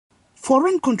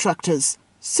foreign contractors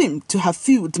seem to have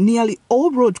fueled nearly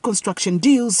all road construction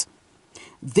deals.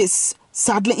 This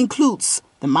sadly includes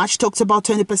the much talked about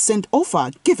 20%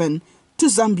 offer given to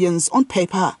Zambians on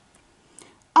paper.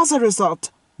 As a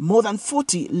result, more than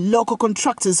 40 local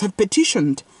contractors have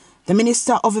petitioned the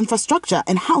Minister of Infrastructure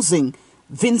and Housing,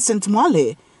 Vincent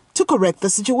Mwale, to correct the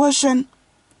situation.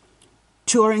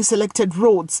 Touring selected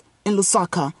roads in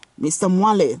Lusaka, Mr.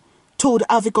 Mwale told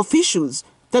Avic officials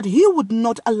that he would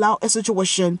not allow a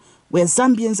situation where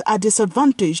Zambians are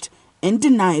disadvantaged and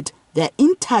denied their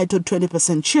entitled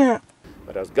 20% share.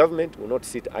 But as government, will not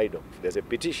sit idle. If there's a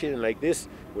petition like this,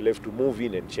 we'll have to move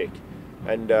in and check.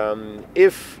 And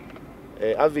if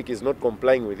Avic is not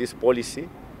complying with this policy,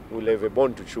 we'll have a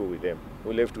bone to chew with them.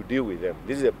 We'll have to deal with them.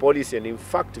 This is a policy, and in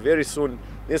fact, very soon,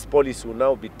 this policy will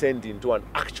now be turned into an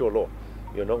actual law.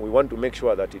 You know, we want to make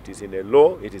sure that it is in a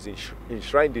law, it is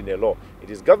enshrined in a law. It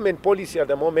is government policy at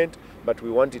the moment, but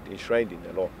we want it enshrined in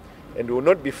a law. And we will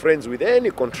not be friends with any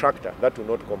contractor that will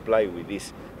not comply with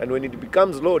this. And when it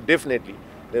becomes law, definitely,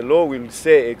 the law will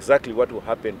say exactly what will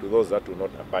happen to those that will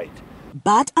not abide.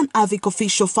 But an Avic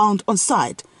official found on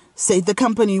site said the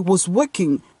company was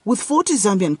working with 40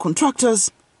 Zambian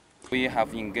contractors. We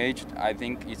have engaged, I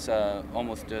think it's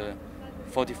almost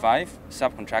 45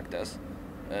 subcontractors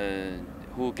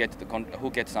who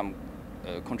get some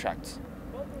contracts.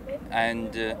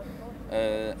 And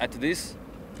at this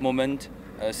moment,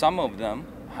 some of them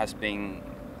has been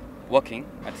working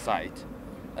at site,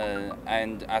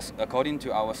 and according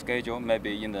to our schedule,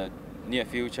 maybe in the near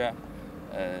future,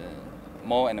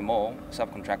 more and more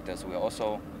subcontractors will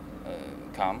also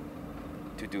come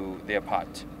to do their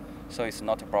part. So it's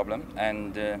not a problem,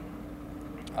 and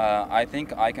I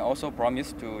think I can also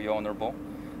promise to Your Honourable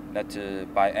that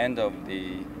by end of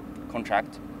the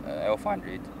contract,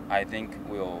 L500, I think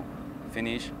we'll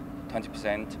finish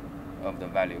 20% of the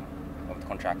value of the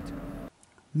contract.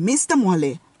 Mr.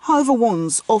 Mwale, however,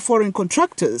 warns all foreign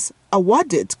contractors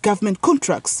awarded government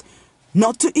contracts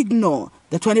not to ignore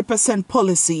the 20%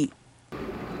 policy.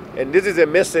 And this is a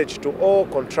message to all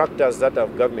contractors that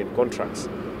have government contracts.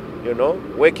 You know,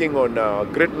 working on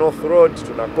Great North Road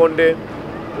to Nakonde,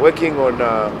 working on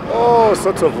all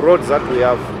sorts of roads that we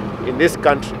have in this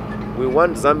country. We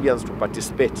want Zambians to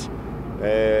participate.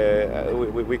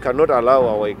 We cannot allow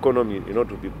our economy, you know,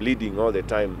 to be bleeding all the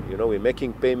time. You know, we're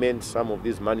making payments. Some of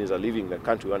these monies are leaving the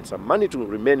country. We want some money to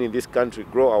remain in this country,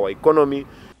 grow our economy.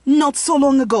 Not so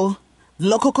long ago,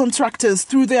 local contractors,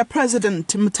 through their president,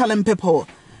 Mwale Mpepo,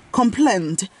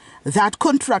 complained that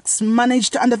contracts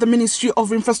managed under the Ministry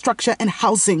of Infrastructure and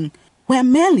Housing were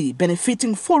merely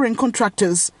benefiting foreign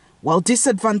contractors while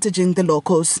disadvantaging the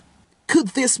locals. Could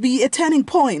this be a turning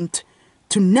point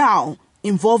to now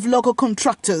involve local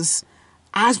contractors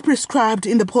as prescribed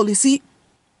in the policy?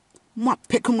 Mwale On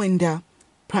Avic,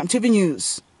 Prime TV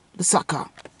News, Lusaka.